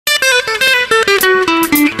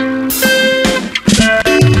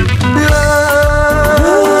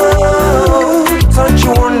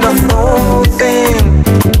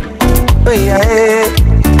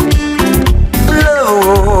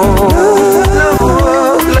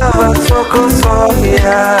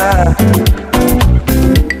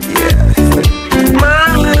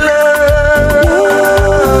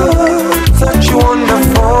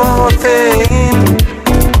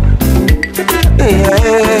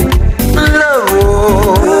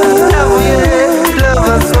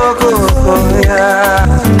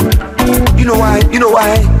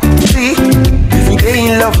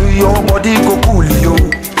your body go cool yo.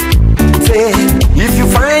 Say, if you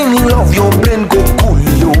find in love, your brain go cool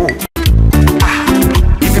yo.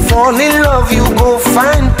 If you fall in love, you go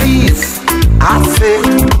find peace. I say,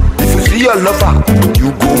 if you see your lover,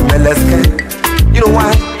 you go meleske. You know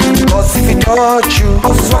why? Cause if he touch you,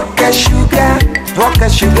 suck a sugar, walk a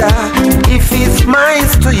sugar. If he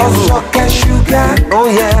smiles to you, suck a sugar, oh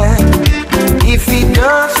yeah. If he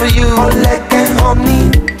does for you, like a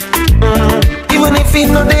honey. Even if he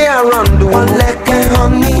not there around, like a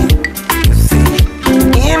honey. You see,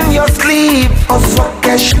 in your sleep, suck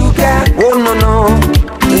a sugar, oh no no.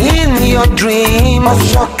 In your dream,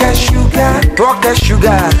 suck a sugar, walk a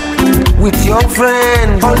sugar. With your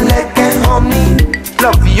friend, like a honey.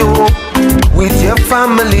 Love you with your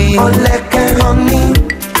family, like a honey.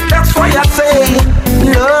 That's why I say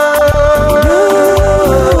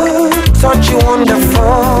love, such a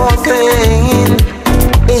wonderful thing.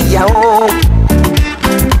 Hey, yo.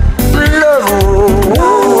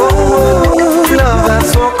 Love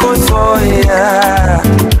is so cool, so yeah.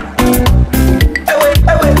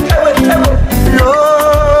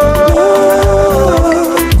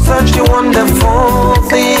 Love, such a wonderful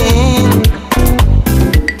thing.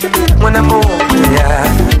 When I'm home, yeah.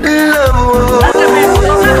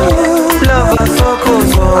 Love is so cool,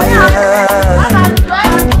 so yeah.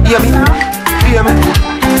 Hear me? Hear me?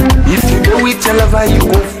 If you go with your lover, you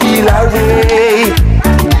go feel away.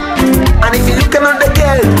 And if you look another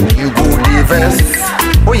girl, you go reverse.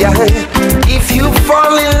 Oh yeah. If you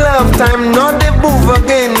fall in love, time not the move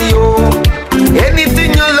again, yo.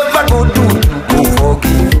 Anything you love, I go do, you go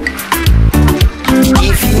forgive.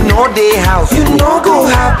 If you know the house, you know go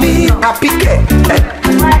happy, happy get.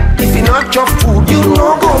 If you not your food, you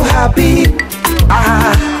know go happy.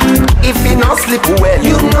 If you not sleep well,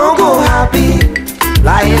 you know go happy.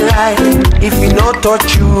 Lie, lie. If he not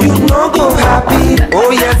touch you, you know go happy. Oh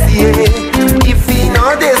yes, yeah. If he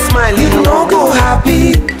not they smile, you know go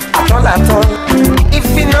happy. At all, at all. If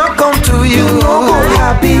he not come to you, you know go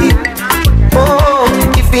happy. Oh,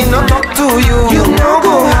 if he not talk to you, you know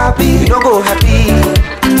go happy. You know go happy.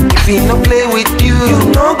 If he not play with you, you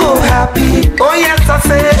know go happy. Oh yes, I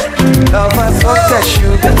say, love us fuck a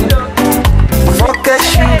sugar, fuck a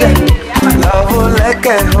sugar. Love like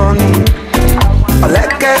a honey.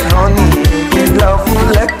 Like a honey, love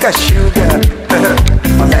like a sugar,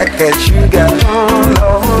 like a sugar,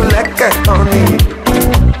 love like a honey,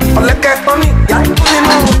 like a honey,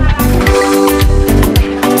 yeah,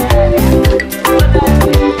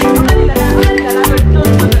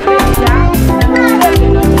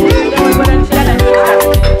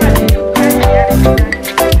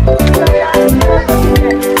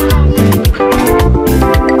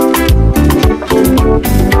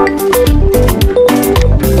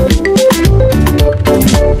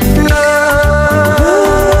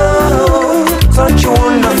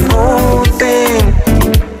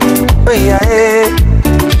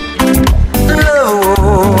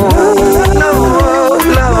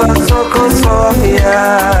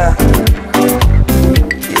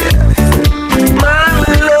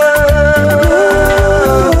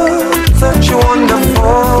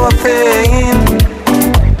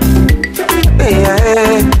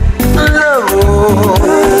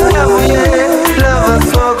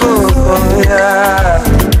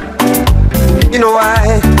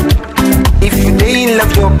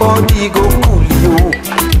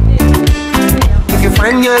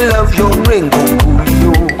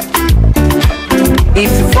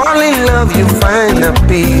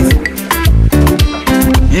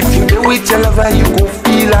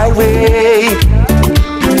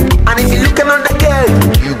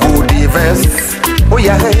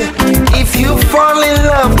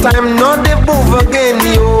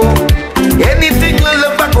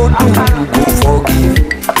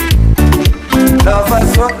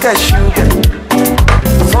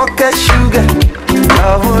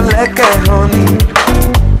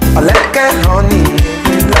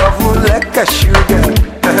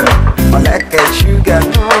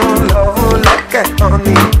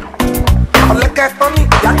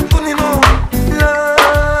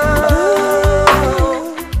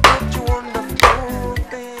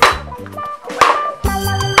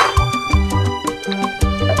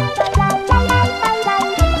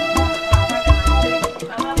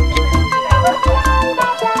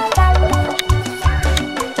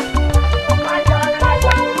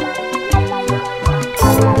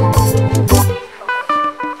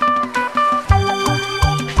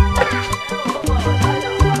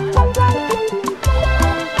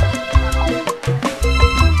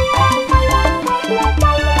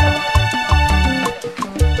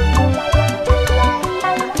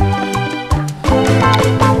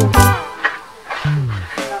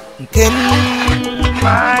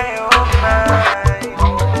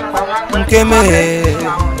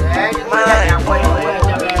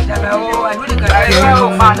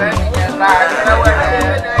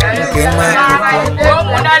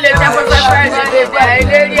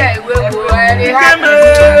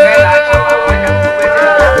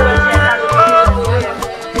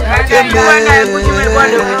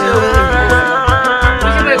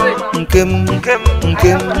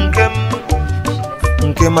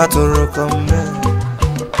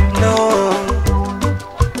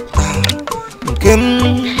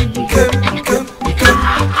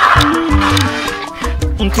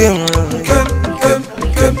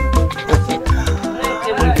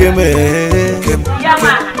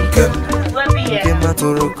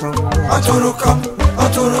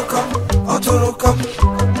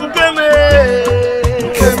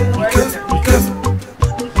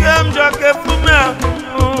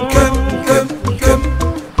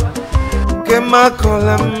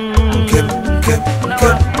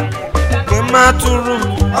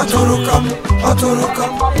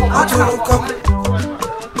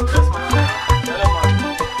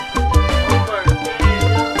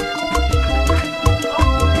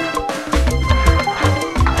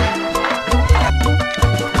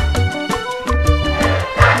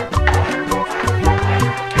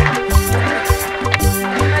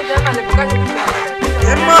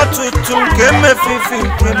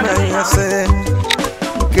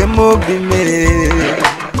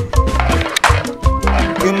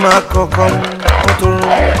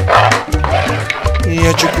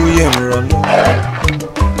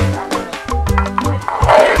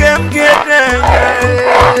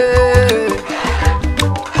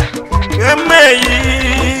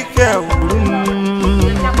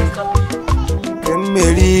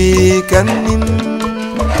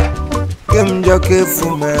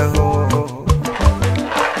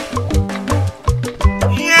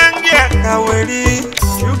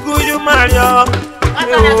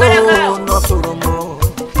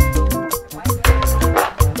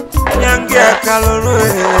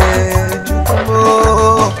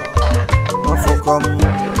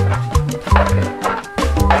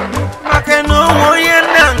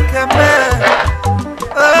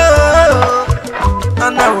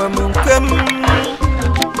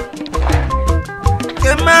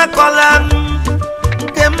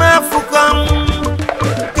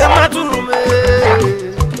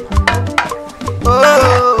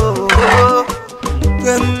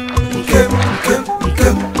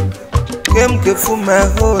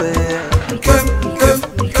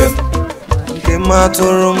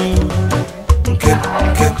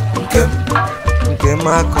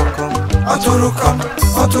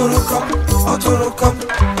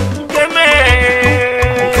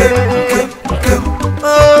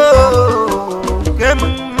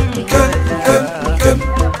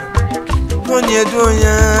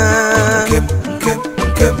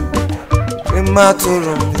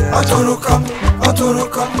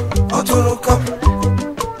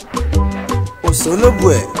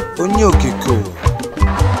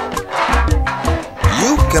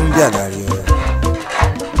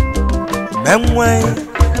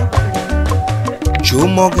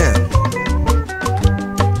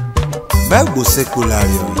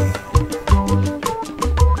 Seculario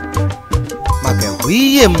maka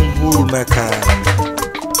wiye mhuru maka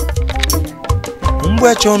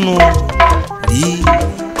mgbe chonu di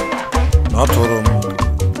n'ọtụrụ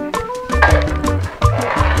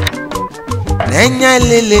n'enya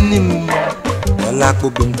lele nim wala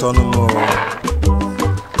kpobi ntọnụ mo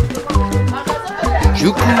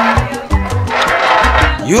juku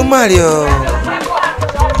yu mario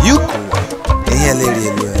yuku ihe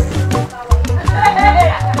lele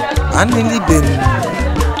Anili ben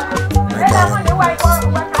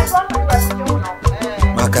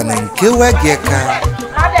maka na nke wege ka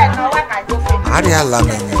arịa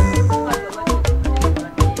lamenya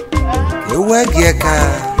ke wege ka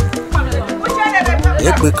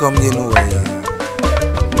ekpekom n'ụwa ya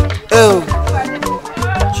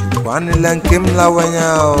chikwanila nke m lawanya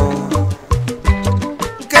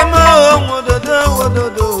nke m wododo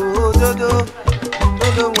wododo wododo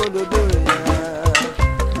wododo wododo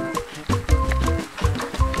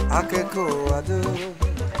akeko ado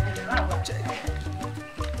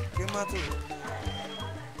kemato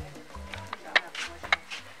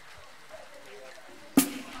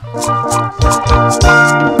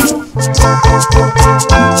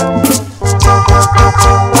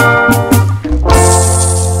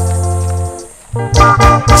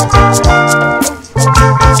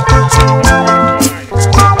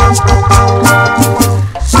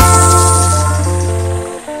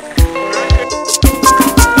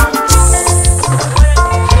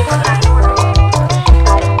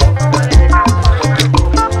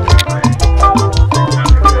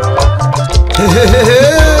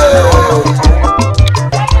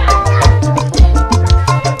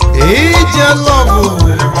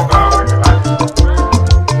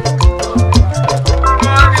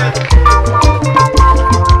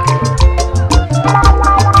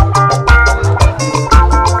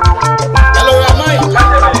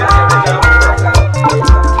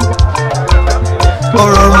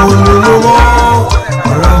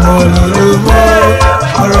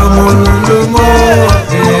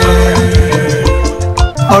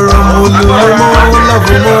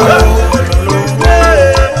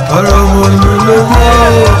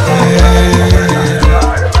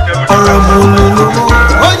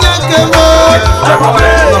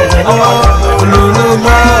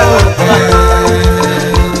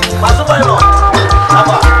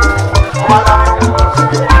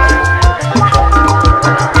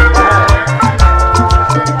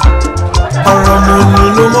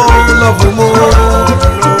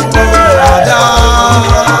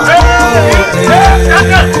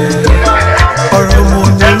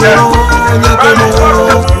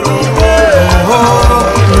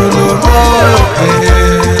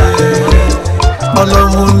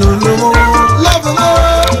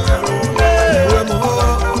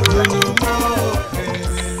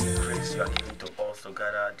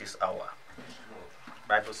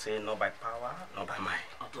Bible says, not by power, not by might,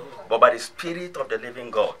 but by the Spirit of the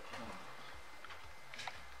living God.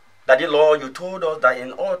 Daddy Lord, you told us that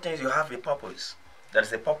in all things you have a purpose. There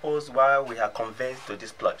is a purpose why we are convinced to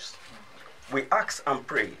this place. We ask and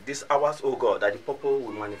pray these hours, O God, that the purpose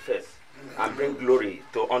will manifest and bring glory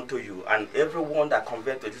unto you, and everyone that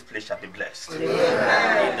converts to this place shall be blessed.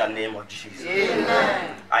 Amen. In the name of Jesus.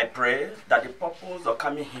 Amen. I pray that the purpose of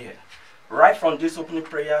coming here, right from this opening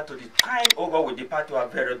prayer to the time, O God, we depart to our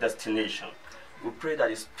very destination, we pray that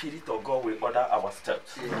the Spirit of God will order our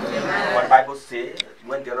steps. Amen. What the Bible says,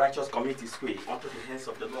 when the righteous commit his way unto the hands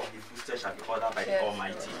of the Lord, his footsteps shall be ordered by the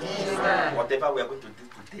Almighty. Amen. Whatever we are going to do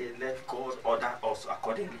today, let God order us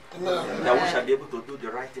accordingly. Amen. That we shall be able to do the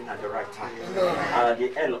right thing at the right time. Amen. And at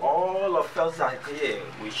the end, all of us are here,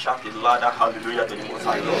 we shout the louder hallelujah to the Most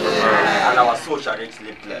High God. And our soul shall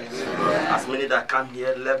richly blessed. As many that come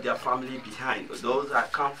here left their family behind, those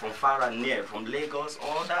that come from far and near, from Lagos,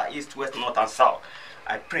 all that east, west, north, and south,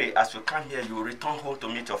 I pray as you come here, you will return home to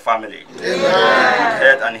meet your family. Amen. Good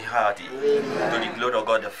head and hearty. Amen. To the glory of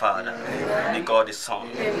God the Father, Amen. The God the Son,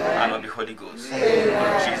 Amen. And of the Holy Ghost. Amen.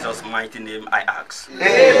 In Jesus' mighty name I ask. Amen.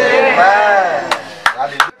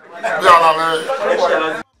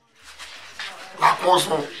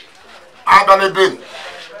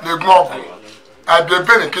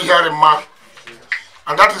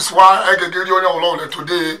 And that is why I get you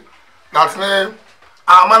today. That's name.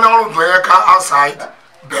 I'm not outside,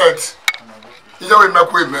 but you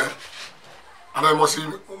make way, man. And I must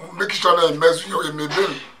make sure that I mess you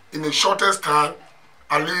in the shortest time,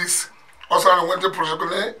 at least. Also, I want to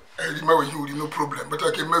project, I remember you, no problem, but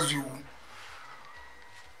I can mess you.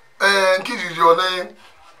 And kid is your name.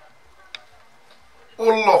 Oh,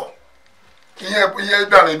 Lord. Here,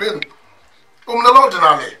 Danny Ben.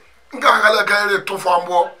 Ordinarily. I carry 2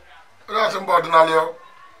 farm. That's about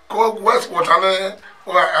West Water.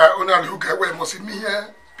 Only who can wait must see me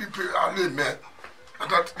here. People are living, man. And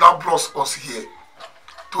that brought us here.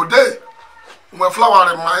 Today, when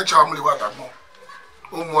flower in my child, we want that more.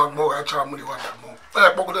 Oh, more, I child, we want that more.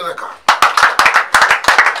 I spoke to the car.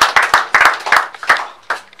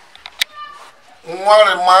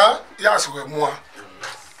 One, yes, we're more.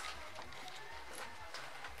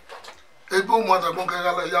 A boom was a monkey,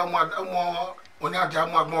 a young one, more, when I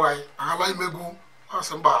jam my boy, I like me go, or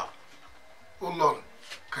some bar. Oh, Lord.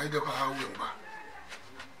 Can you how we are?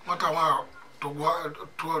 What I want to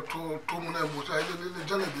go to Munamus, I did the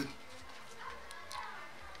jelly.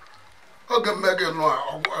 Okay, Megan, I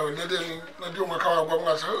do my car,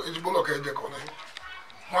 it's blockade.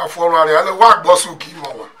 My phone, I walk Bosuki,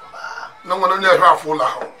 no one near her full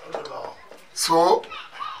out. So,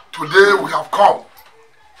 today we have come.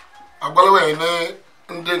 I'm going to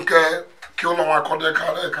didn't care, kill no one called the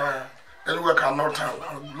car, and we cannot tell.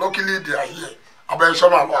 Luckily, they are here. I bet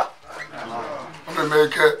some of them. I'm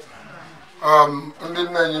make it. And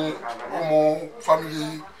then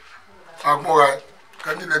family. I'm more.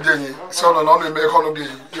 Can you get any? So not only make on the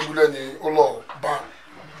Yabulani or law, but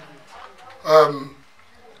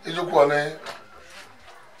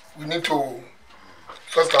we need to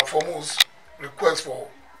first and foremost request for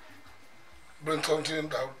bring something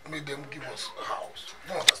that made them give us a house.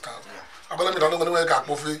 You understand? I'm going to make a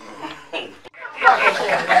coffee.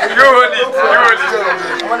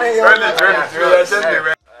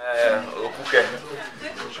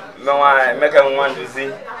 No, I make a one to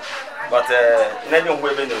see, but Neddy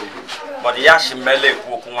will be new. But Yashi Mele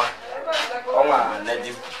Kukuma, oh,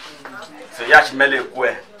 Neddy. So Yashi Mele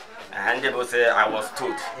Kwe, and they will say I was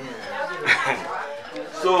told.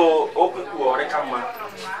 So, open to our camera.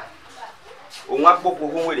 Ungapo who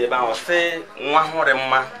will about say 100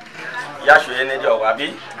 ma Yashi Neddy or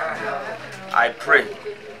Wabi. I pray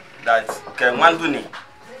that Kemanduni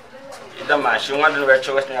man, she wanted to wear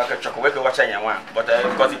chocolate and chocolate watching one, but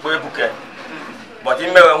because it will book it. But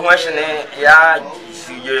in my question, yeah,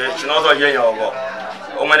 she knows all year ago.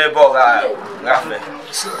 Oh, many bog are laughing.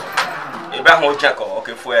 Ibrahim Jacob,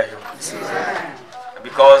 okay, for him.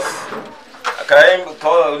 Because I can't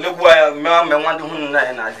call look where Mamma wanted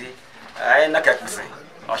to Nazi. I ain't not a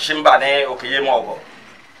or Shimbane, okay, more.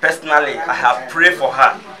 Personally, I have prayed for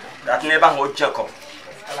her that never hold Jacob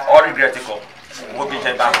or regretful will be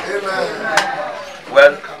her back.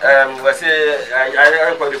 Well, we say I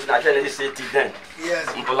record if I tell you say it then. Yes.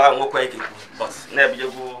 Mpola mo kwa ikiku, but never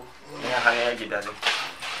you go near Hanya Gidazi.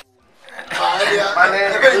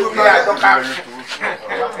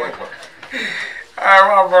 I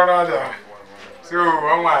want another. So,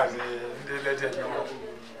 one was the legend.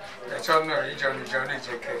 That's all no Johnny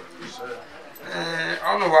Jacket. I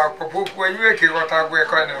don't know what when you make what I wear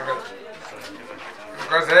kind of.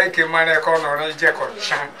 Because I came my corner and Jacob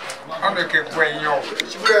Chan. I'm the keep when you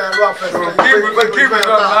keep it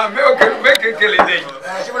on, make it kill it.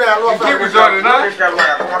 Keep it on now.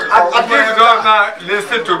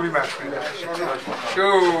 Listen to me, my friend. So,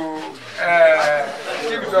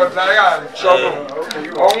 keep it on now.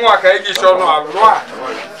 On what I get on a lot.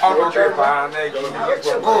 I'm okay, man.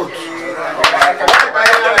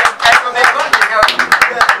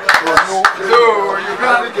 So, you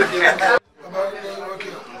can't get it.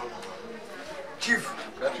 Chief.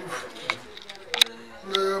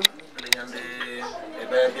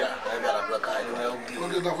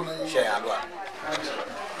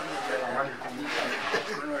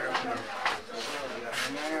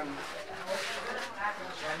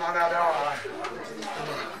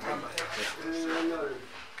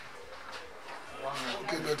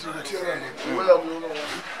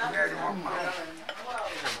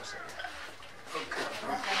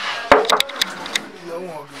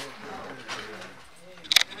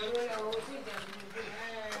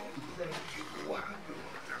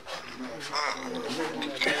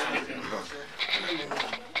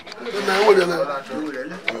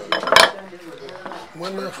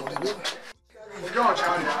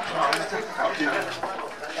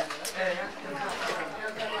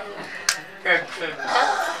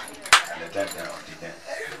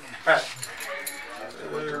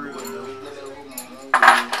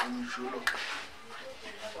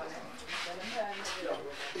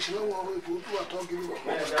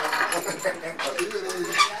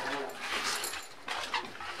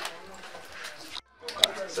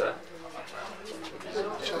 Sir?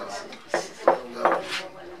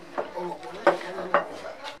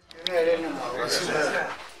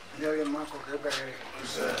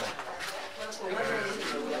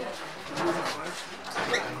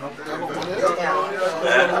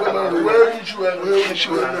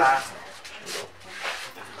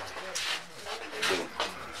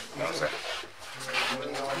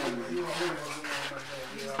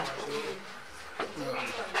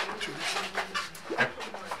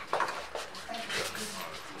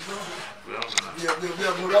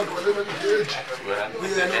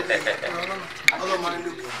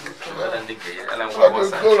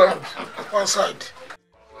 One side.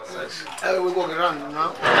 We go around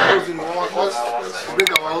now. In one course, we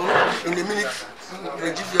bring our own in a minute. They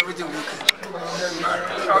give you everything we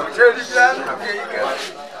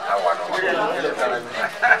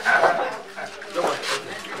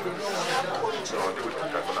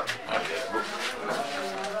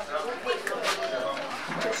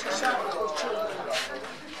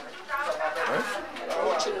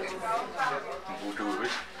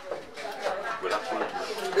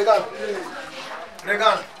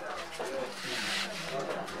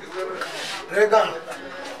Regan.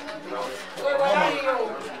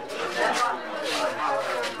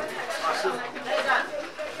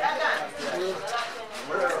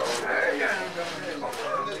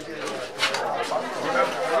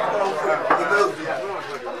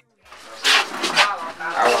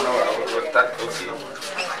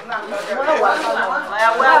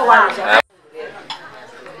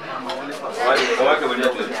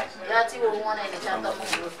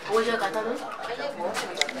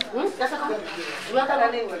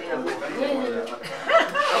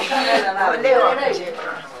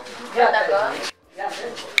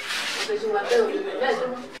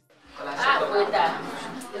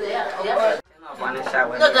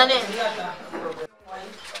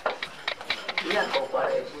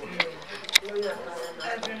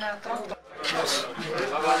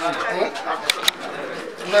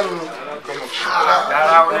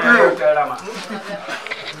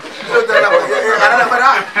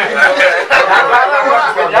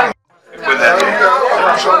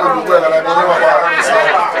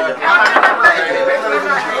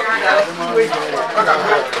 Not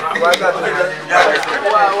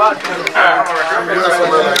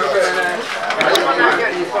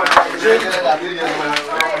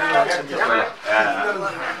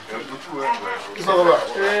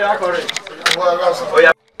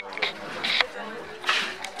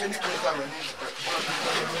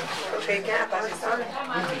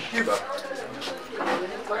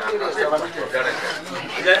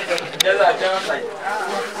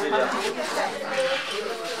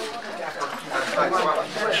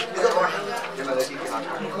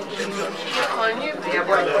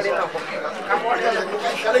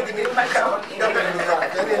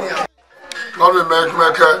we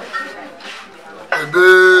make a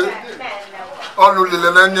bit on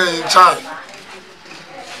Lilene in China.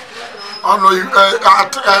 I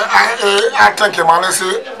think him and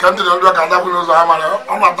say, can't you do a cadaver?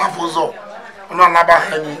 I'm not that for so. I'm not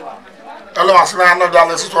Nabahani. Hello, I say, I know that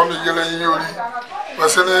this is from the yelling you. We're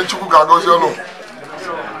sending Chuka goes yellow.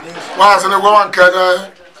 Once in a woman can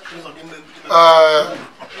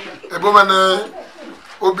a woman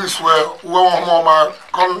obiswell, one more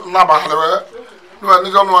con Nabahale. No, I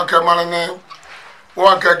need one can manage.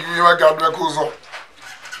 One can give you a gadrecuzo.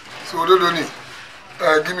 So, they don't need.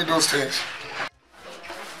 Give me those things.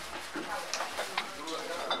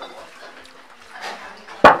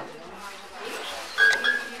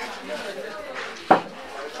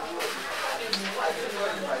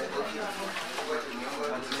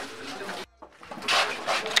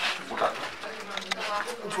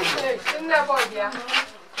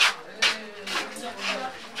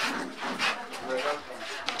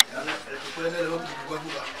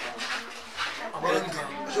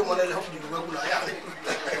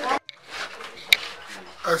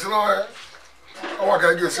 I want to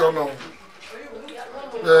get you know.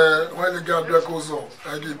 When the girl goes on,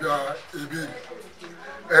 I give you a bit.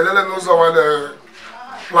 And then knows when the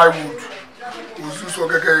plywood was used to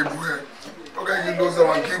get a boy. Okay, you know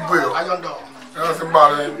someone keep well. I don't know. That's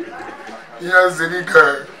about it. Yes, the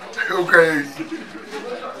nigger. Okay.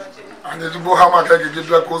 And it's about how much I can get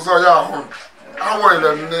back because I am. I want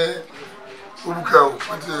them. Ubuko,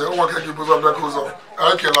 I want to get you back also. I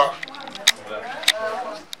kill her.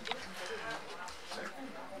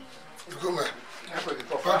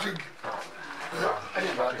 Patrick.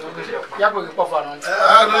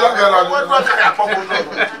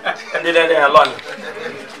 And then alone.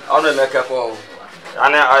 On the make up.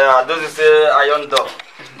 And I do say iron door.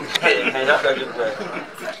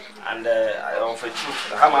 And I offer you.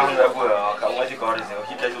 How many can what you call it?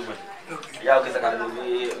 He can do it. Yeah, because I can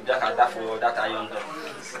do that for that iron door.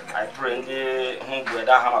 I pray in the home where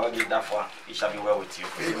that hammer will get that for. It shall be well with you.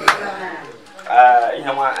 In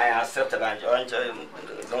the one I accept and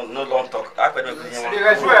no long talk. I could where you look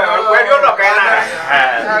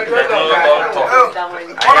at no long talk.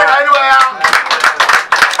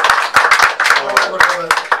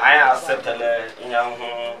 I accept in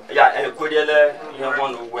yeah, and could you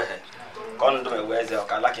want to wear on the way there,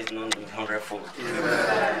 I like it known 100-fold.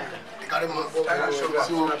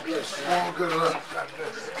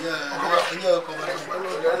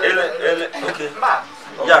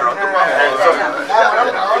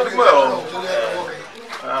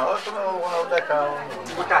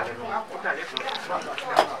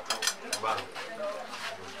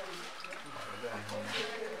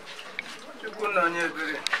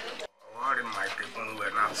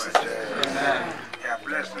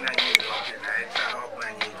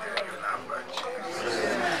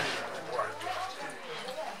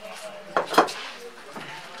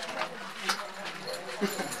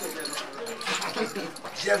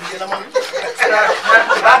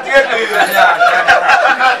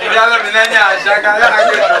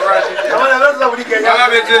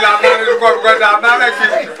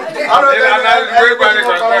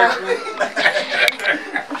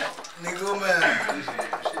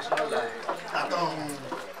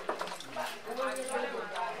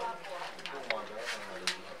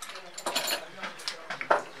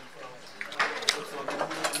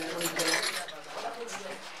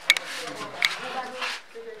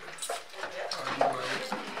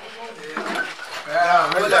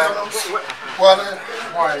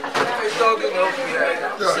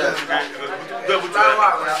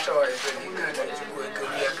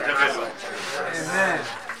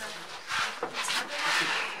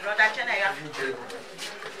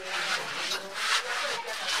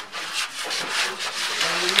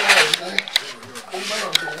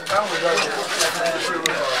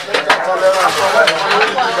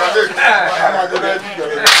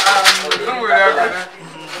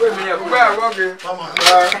 Okay. Mama,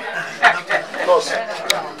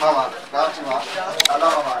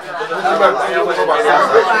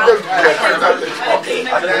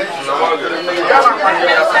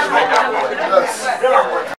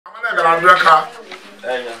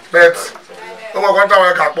 But I'm going to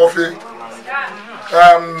work at coffee. I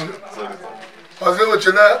was going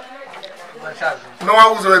to no one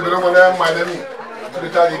was able to my name.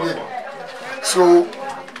 So,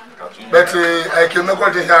 but I cannot go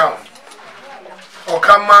to here. Or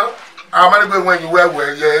come, I'm not going when you were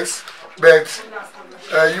well, yes, but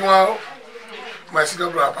you are my sister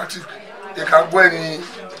brother. You can go any.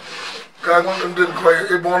 Can go and do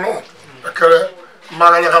a bono. Okay,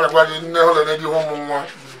 Mara can go in the holiday home.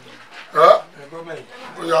 Huh?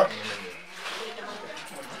 Yeah.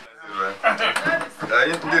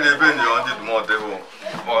 You did a venue on the more devil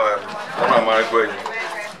or on my going.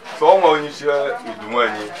 So, all you share is the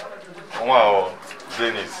money. Wow,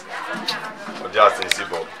 Dennis or Justin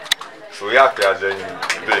Sibo. So, we have to as a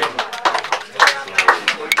big.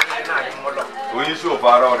 We show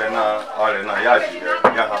Baron and Arena Yashi,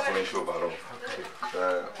 Yahason show Baron.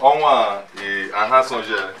 On one, a handsome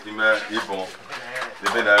jet, he may even the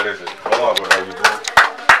Benarese. Oh, what are you doing?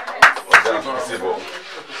 Or Sibo.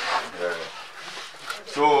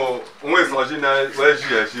 So, when it's original, where she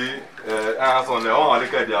has on the only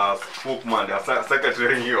their spokesman, their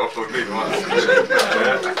secretary here of the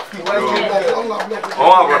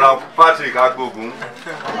oh, brother Patrick Agogun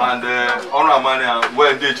and Honor Mania,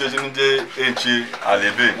 when they changing the Enchi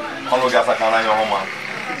Alibi, Hono Gasakana Yoma.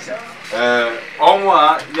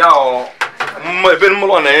 Onwa Yao, Ben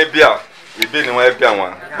Molon Ebia, we've been in Webia,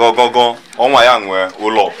 go, on my young way,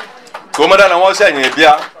 Ulo. So, Madame, I was saying,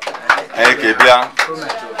 Ebia.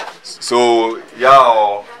 So,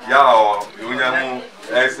 yao, you know,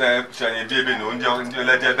 as a Chinese baby, no, you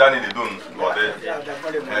let your Danny do what they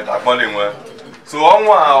so,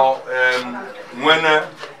 when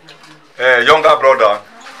a younger brother,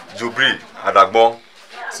 Jubri, had a bomb,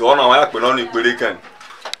 so on our act will only Pelican.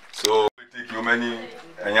 So, we take you many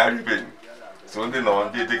and young baby. So, they know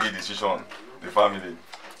they take a decision, the family.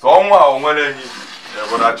 So, on when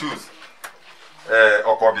I choose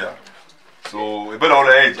Okobia. So, a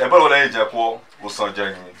better age, I call was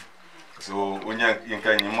Jenny. So, when you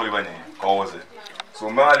can Molivani, cause it. So,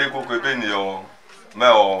 Mali cook a penny or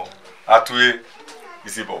Mel Atue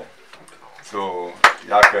Isibo. So,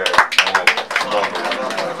 Yaka,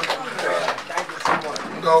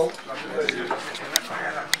 no.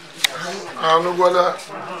 I'm not going to.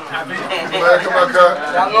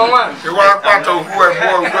 You want part of who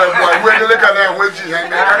when you look at that, which is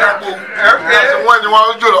when you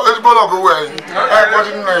want to do it's going to go away. I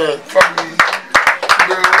wasn't there from the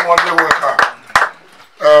one day worker.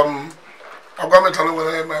 I'm going to tell you what I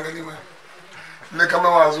am anyway. Look at my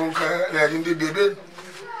Zunka, and the baby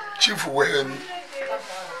chief when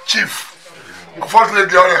chief. Unfortunately,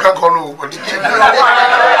 the other can't call you, but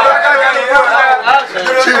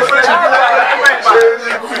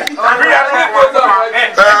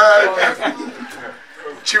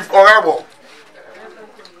Chief Honorable,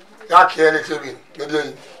 Yaki Ietv, the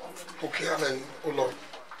day, okay, I mean, oh Lord.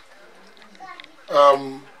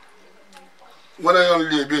 When I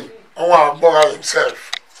only been, I want to borrow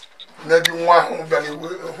himself. Maybe one home belly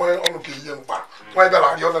when on the young back. Why that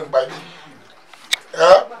are young by me?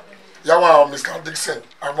 Yawa Mr. Dixon,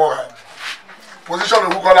 I'm all right. Position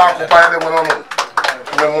who got out to buy them on.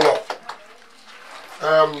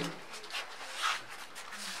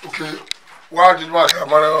 Okay, why did what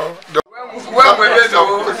I'm on the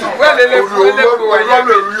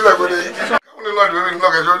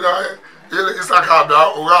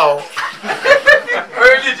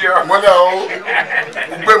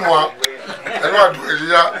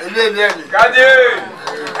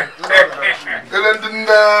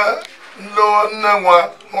no, no one,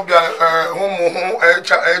 home,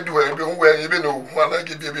 where you been, one like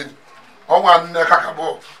it be. Oh, one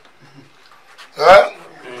neckabo.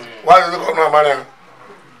 Why is it on my money?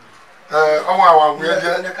 Oh,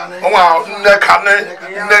 neck,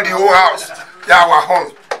 the whole house. Yawa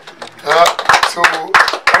home. So,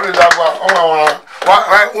 only that one.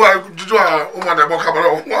 Why did you want the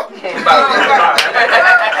vocabulary?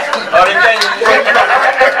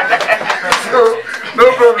 No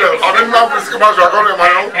problem. I didn't have this commercial. I got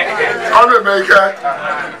my own. I'm the maker.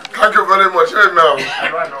 Thank you very much.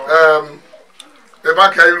 The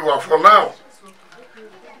back here for now.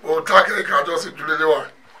 We'll talk to the just to the one.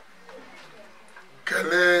 Can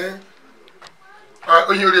they?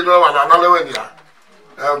 You know another one.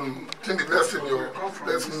 Think the best in you.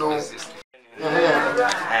 Let's know.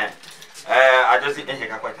 I just didn't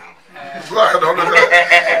hear quite now. Go ahead, on the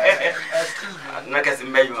I'm not guessing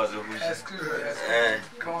many was a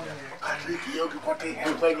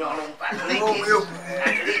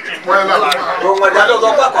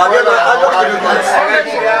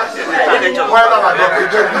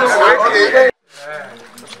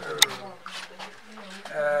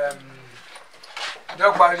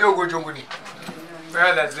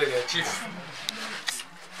chief.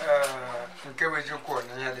 Nke weju ko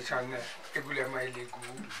na ya de chane egule ma ile gu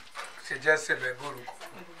se just se be guru ko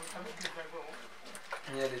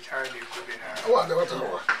ya de chane ko be na wa de wata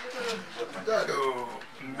wa do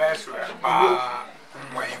meso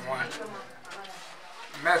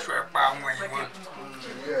pa mwe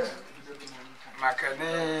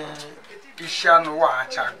makani ishanu wa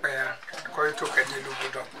chakpe ya ko to ke de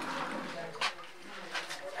lugudo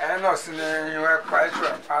no sine yo pa isu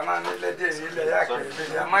pa na ni le de ile ya ke be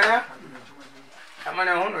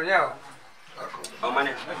amanya hono nya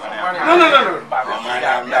Amane. No.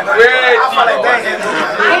 Wait.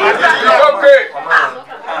 Okay.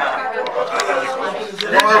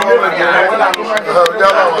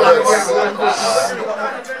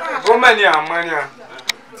 Amania.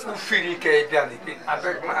 Ufiri ke bia ni bi.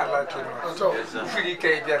 Abeg ma ala to no. Ufiri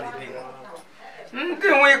ke bia ni bi. Ndi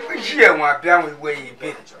we ji enwa bia we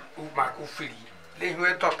ibe. U ma ku firi. Le hu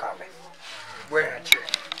e tokale. We a che.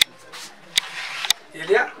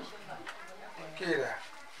 Ilia? Kira.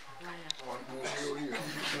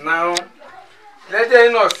 Now, let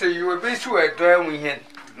them not say you will be so a dime with him.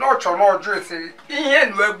 Not your more dressing. He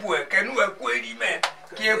and Webu can work with him.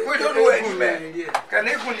 Can put on any man. Can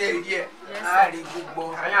they put the idea? I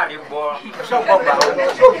had a ball. So,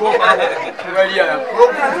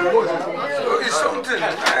 it's something.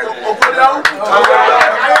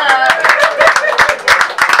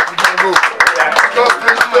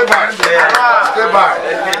 Stay by.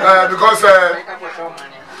 Because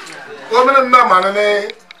women and man and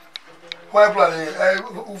why planning?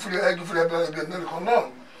 Who feel like you feel like a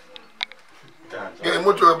no. Get a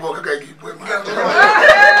motor book.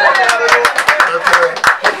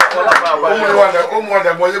 One more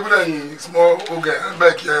than small okay,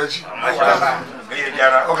 back here.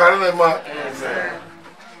 Okay,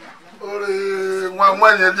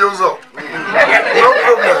 one year deals up. No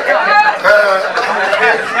problem.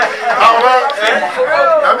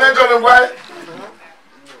 I'm not going to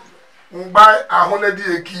buy a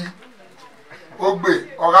holiday key. Ogbe,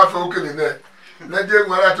 or half okay in there. Let them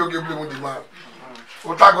when I took a blue demand.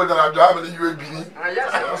 Otago than I drive in the UAB.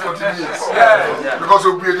 That's what it is. Because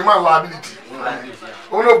of the demand liability.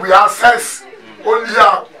 Only we access only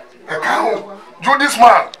a account. Do this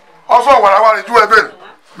man. Also, what I want to do again.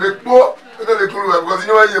 Make more. Because you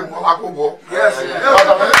know you are yes.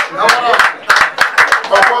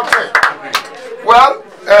 Well,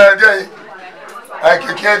 I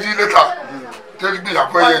can catch you later. Take me up.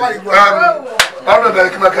 I'm not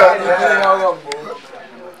like my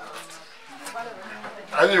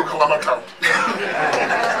I knew you come on town.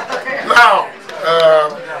 Now,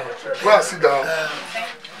 well, sit down.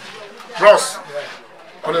 Ross,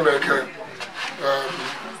 on American.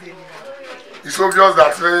 It's obvious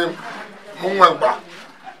that Mungwangba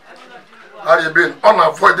had been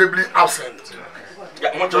unavoidably absent.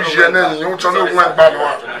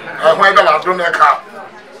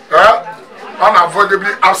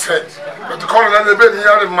 Unavoidably absent. But the colonel the bed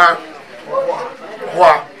here in man,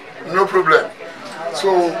 no problem. So,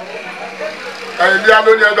 I didn't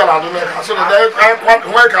know the other. So, I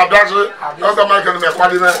work at that, doesn't make any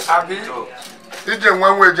quality. It's just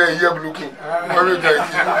one way they here looking. No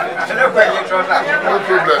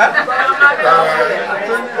problem.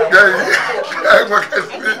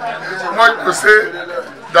 More to say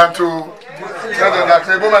than to tell them that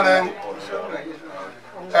the woman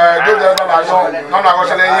do the other. No, I was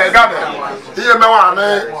saying, you got it. Here, no one,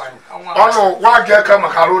 oh, why get come a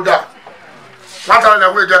caruda? Not only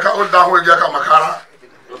we get old down, we get a macara.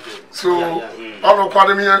 So, all of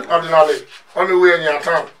Quadamian ordinarily, only way in your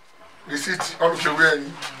town. The city on the way,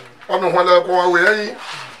 on the one that go away.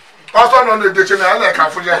 Also, on the dictionary, I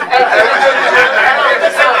can't forget.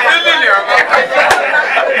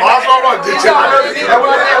 Also, on the dictionary.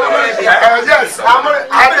 Yes, I'm a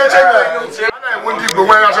dictionary. I won't give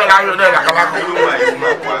away as I know that.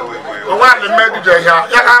 One the manager here.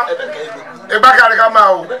 A back at the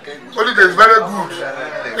Kamau. Holiday is very good.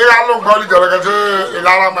 They are long body to a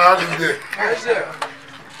lot of my holiday.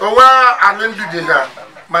 Oh, well, I didn't do that.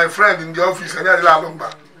 My friend in the office and I long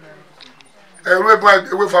back. I read my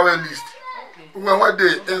away from a list. When one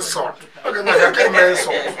day insult. Okay, I can't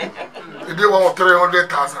insult. The day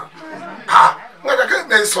 300,000. Ah, when I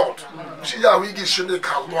can't insult. She are we get shiny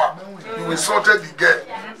kalwa. You insulted the girl.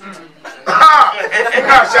 Ah, I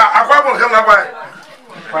can't come away.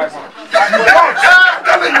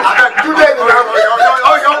 Today, 300,000.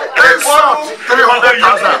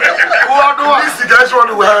 This guys want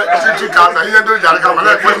to wear 2,000. He don't just come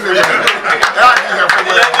like one day.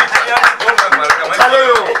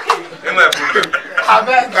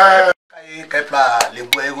 Kepla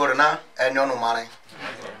libu egorna enyonu mare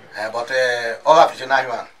but oga fishina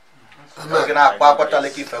hiwan gina kwa kwata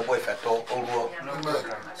leki febo ifeto oruo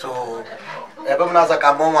so ebe mna za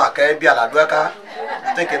ka monwa ka bia la duaka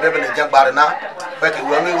think ebe ne jagbare na we ke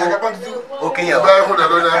wo ngu okinya ba ho da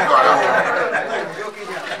lo na ngara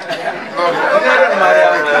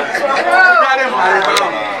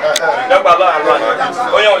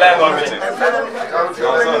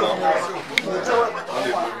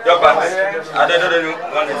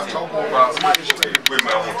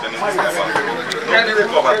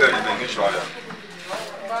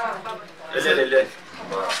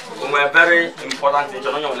very important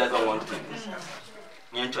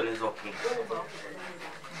in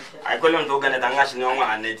I call him to organize a national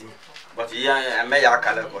one, but yeah, I may have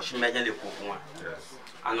a she may get one.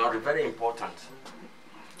 And are very important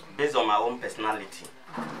based on my own personality.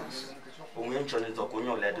 We mentioned the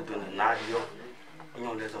Conyo led to the Nadio,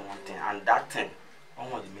 one thing, and that thing,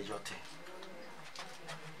 almost the major thing.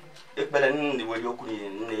 If the way you could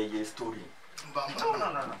in a story,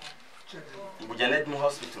 we generate no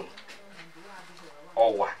hospital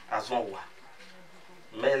or what as one.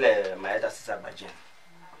 Mele, my other sister Bajan.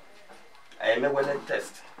 I may well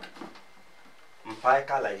test.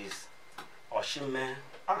 Mpaika like this, or she may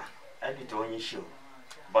I did only show,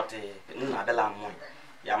 but Nabella Moon.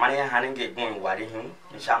 Yamania Hanning going worry him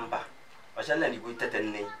in Shamba, or shall let you go to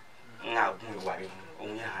name now going worry him,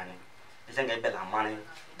 only honey. It's a bella money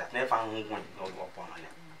that never found one no upon it.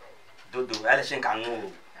 Do Alison can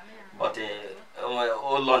know, but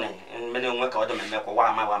old learning and many work out of me make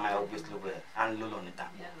why my obviously were and Lulonita.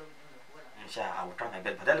 And shall I will try my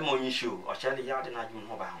bed, but tell me issue or shall the yard and I do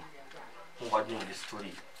know about who was doing the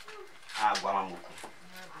story. Ah, Guamamuku.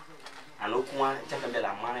 And Okuma, take a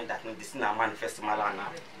bella money that this now manifest Malana.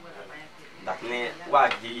 That may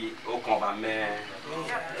wagi Okamba me,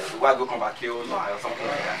 wago combat kill or something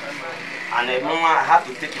like that. And a moment I have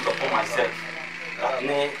to take it upon myself. That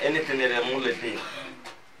may anything that I'm only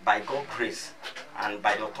by God's grace and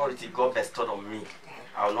by the authority God bestowed on me,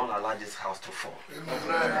 I will not allow this house to fall.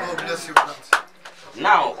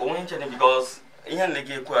 Now, because in the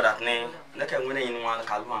game that name, like I'm winning in one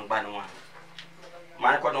Kaluan Banwan.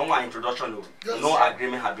 My introduction, no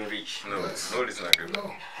agreement had been reached. No reason agreement.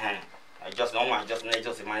 I just know just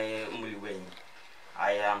in my way.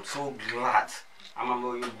 I am so glad. I'm a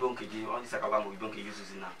more don't give all this account don't use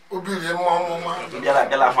it now. Obedient mama.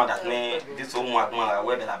 Bella found that this home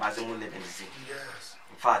where the Bazimu live in the sea. Yes.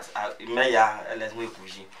 In fact, may let me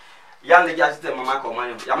push it. Young the gas Mamma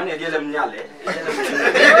command. Yamani Yelam Yale.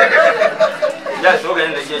 Yes,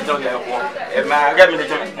 okay, the J. If my government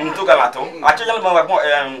took a matter, I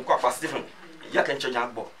tell you, quite Stephen. You can change your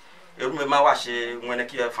book. You remember wash when a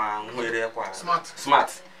kid found where they are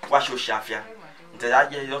smart. Wash your shafia. The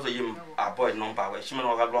idea also him a boy number where she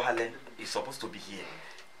is supposed to be here.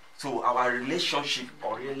 So our relationship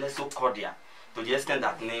or really so cordial to the extent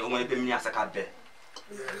that only be me as a cat bear.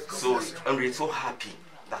 So and we're so happy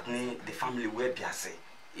that the family will be as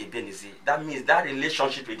that means that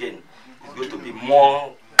relationship again is going to be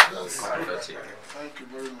more Thank you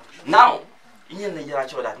very much. now in the year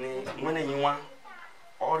that when you want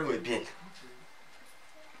all the way being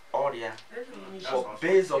all yeah but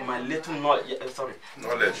based on my little knowledge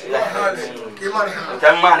Knowledge.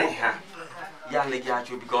 money yeah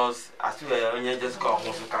because as you just go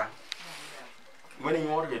home when you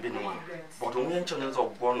already been one, but when you channels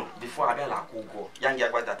of one before I go, young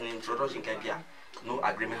guy that introduction can be no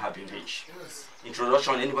agreement have been reached.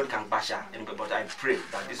 Introduction anybody can bash anybody, but I pray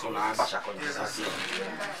that this one I bash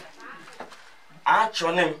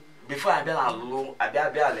actually before I be low, I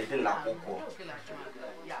be living la coco.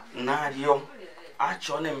 Nadio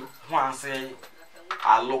actually one say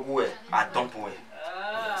I logo I dump away.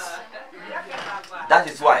 That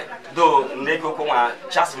is why, though Nego Koma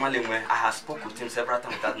Charles Malingwe, I have spoken with him several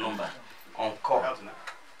times with that number on call.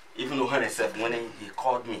 Even though when he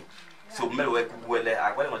called me. So I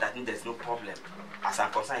well that there's no problem as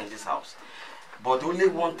I'm concerned in this house. But only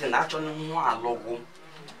one thing actually more logo.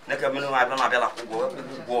 Nekamino I don't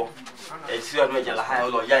have go. It's your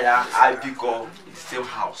I because it's the same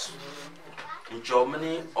house. In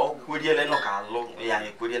Germany, all Kudiele no Carlo,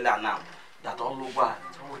 Kudiela now. That all over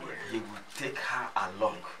he will take her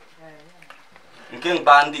along. King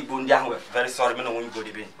Bandy Bundia, very sorry, men won't go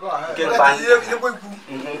to be.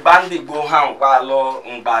 Bandy go home while low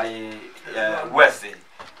on Barry West.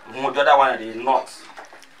 The other one is north.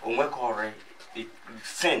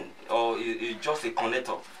 sin or it's just a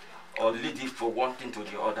connector or lead it from one thing to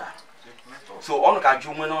the other. So on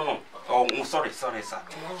Kajum no. Oh, sorry, sir.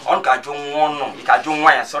 On Kajum one, Kajum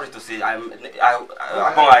one. Sorry to say, I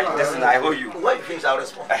listen. I owe you. What you think I'll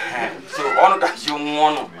respond? So on Kajum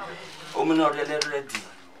one, Omino ready.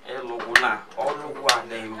 All one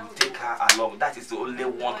they will take her along. That is the only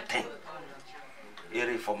one thing.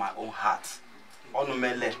 Area for my own heart. On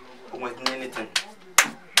mele, with anything.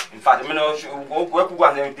 In fact, I know go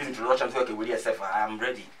and this introduction to work with yourself. I am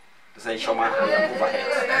ready. To say Isioma move ahead.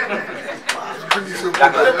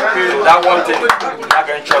 That one thing,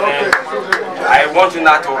 I want you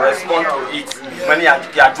now to respond to it. When you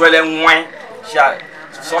are dwelling wine,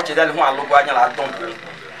 such a little one look at don't bring.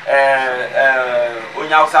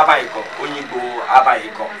 Onya Sabaiko, Onigo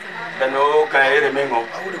Abaiko. Then no can remain on.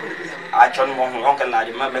 I don't want to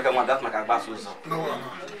make one that make a basus.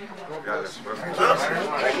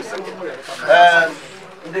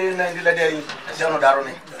 The lady,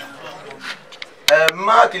 Daroni.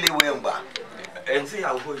 Markily Wimba. And see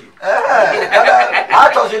how you.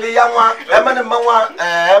 I told you, young one, Eman Mawa,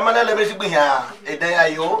 Emanel Besibia, a day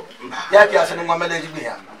I owe, Yakias and Mamma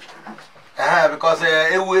Besibia. Because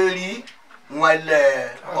a weary, while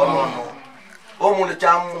Omo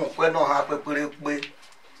Cham, when no half a pretty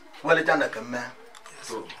well, it's under command.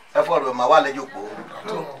 I follow my wallet you go.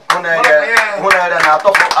 When I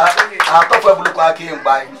thought of look like him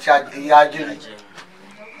by Yajiri.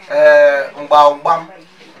 Bam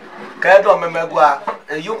Kado Memegua,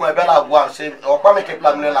 you my bella one say, or Pamic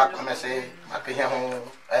Plamela, come say, Makihan,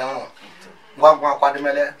 one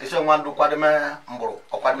quadrimele, is one do quadrima, or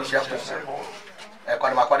quadmisha, a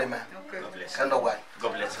quadrima. Send away.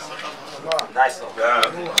 God bless you. Nice.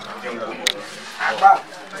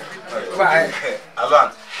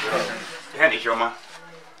 Alan, Henry Isioma.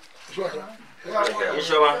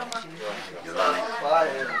 Isioma.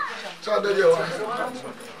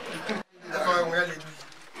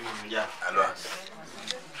 Yeah, Alan.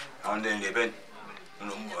 On the event,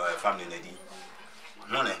 family lady.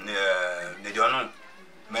 No, they don't know.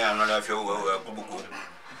 May I not feel Kubuku.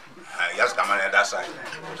 Yes, come on that side.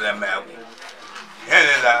 Let me have.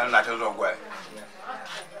 Here, not a way.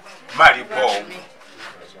 Marry Paul.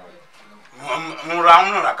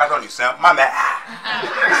 Round a cat on his son, Mamma.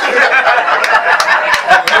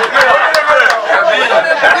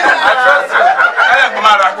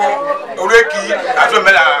 Ureki, as a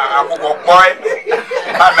boy,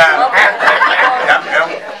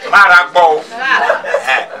 Marabo.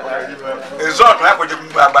 It's all right with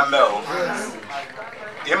Babamel.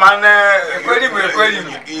 Imane, I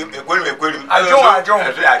don't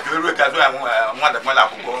look as well. I want the mother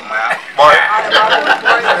to go, my boy.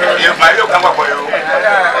 If my look come up for you,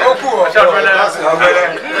 oh, poor,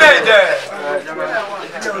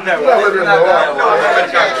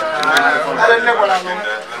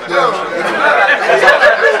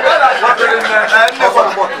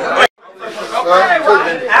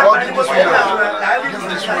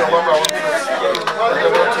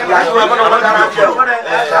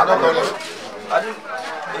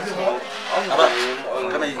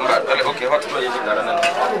 okay, what's going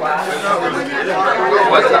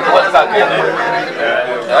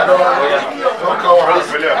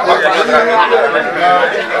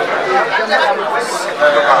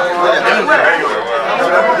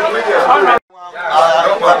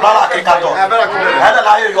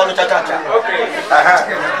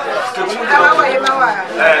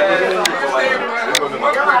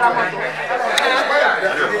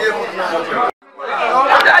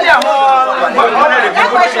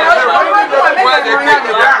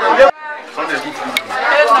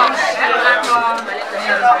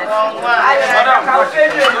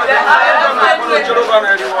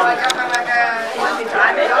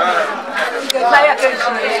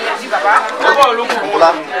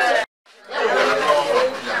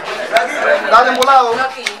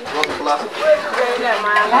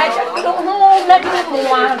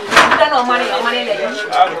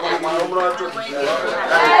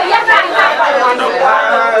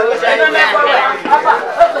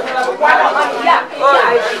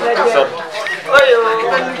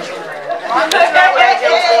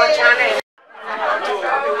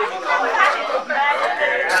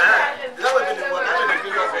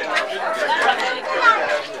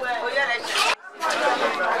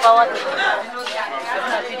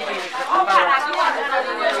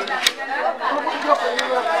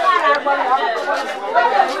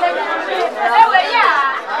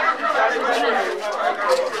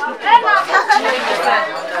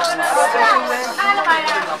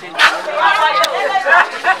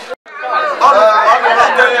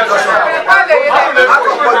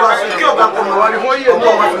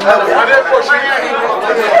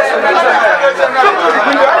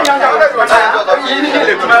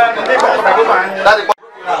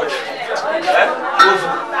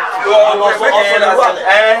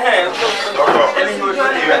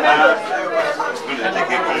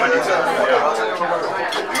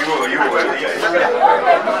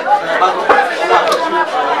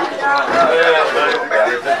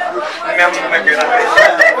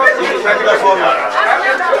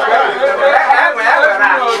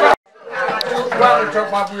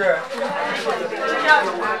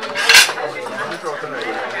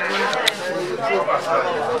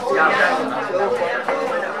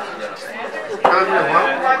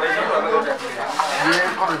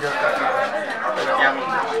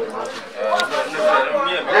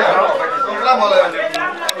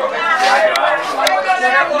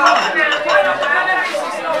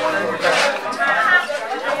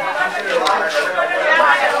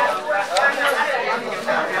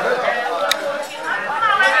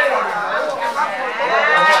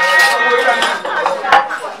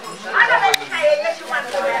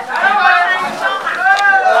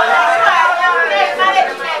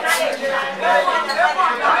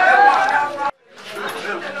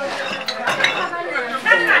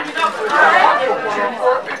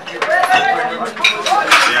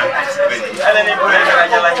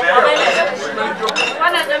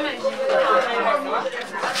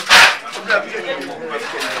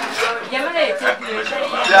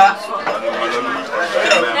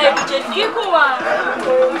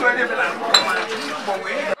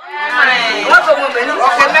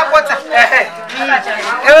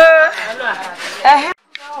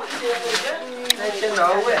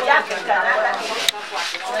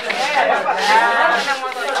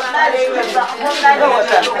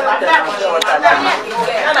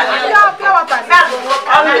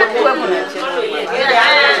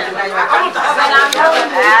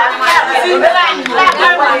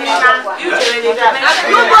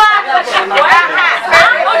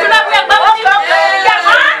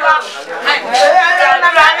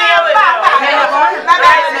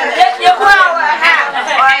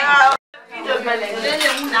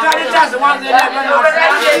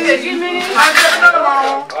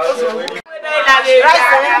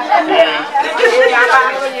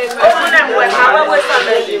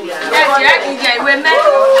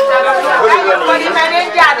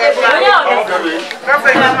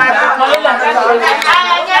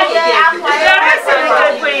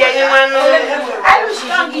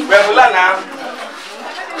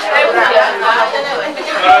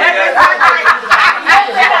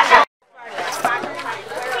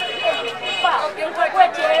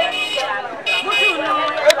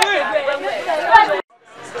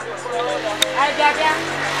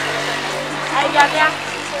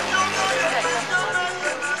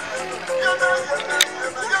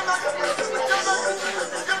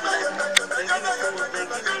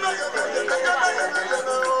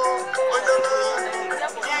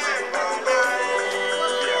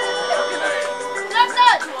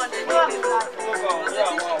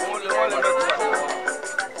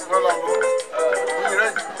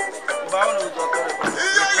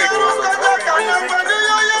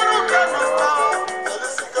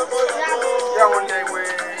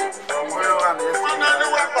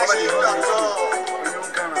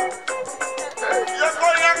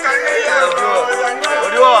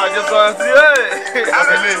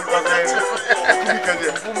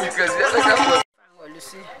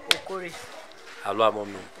Allo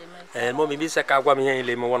mommy. Mommy bisa ka gwa mi yan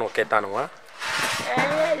ile mo wono keta no wa.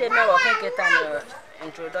 Le me wo keta no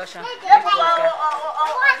introduction.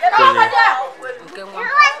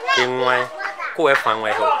 Kenwa. Ko e fan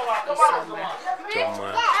wa ho.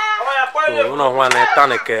 Joma. To no hwa na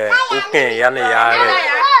tane ke uken ya ne ya re.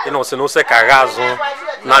 Ino se no se kagazo.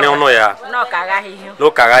 Nani ono ya. No kaga hihu.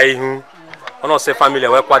 No kaga hihu. Ono se family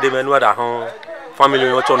we kwade menu da ho. Family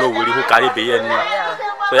yo cho no wuri hu kare be yen ni.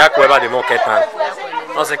 So ya ko e ba de mo ketan.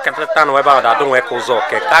 No se ketan we ba da don we ko zo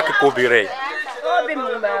ke ka ki ko bire. Obi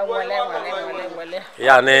mu ba wole.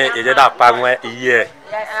 Ya ne eje da pa nwe iye.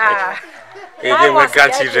 Ah. Eje nwe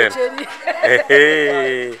grandchildren.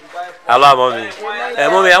 Allo mommy.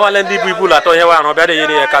 Mommy awon le ndi bu la to yen wa ran be de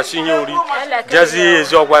yin e ka si yin ori. Jezi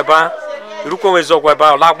ezi ogwa ba. Iruko we zogwa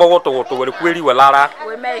ba la gbo woto we kweri we lara.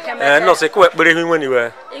 No se ko ekpere hu nwani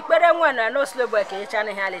we. Ikpere nwana no slobo ke cha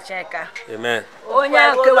ne ha le cheka. Amen.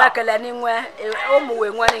 Onya nke wa kala ni nwe omu we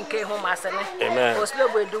nwani nke hu masene. Amen. O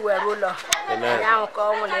slobo edu we rulo. Amen. Ya ko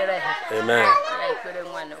onwu le re. Amen. Ikpere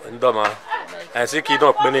nwana. Ndoma. Ainsi ki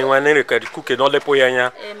don pe ni nwa ni re ke ku ke no le po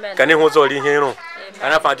yanya. Kan ni hu zo ri hin run.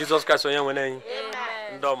 Ana fa Jesus Christ yan we na yin.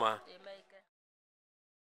 Ndoma.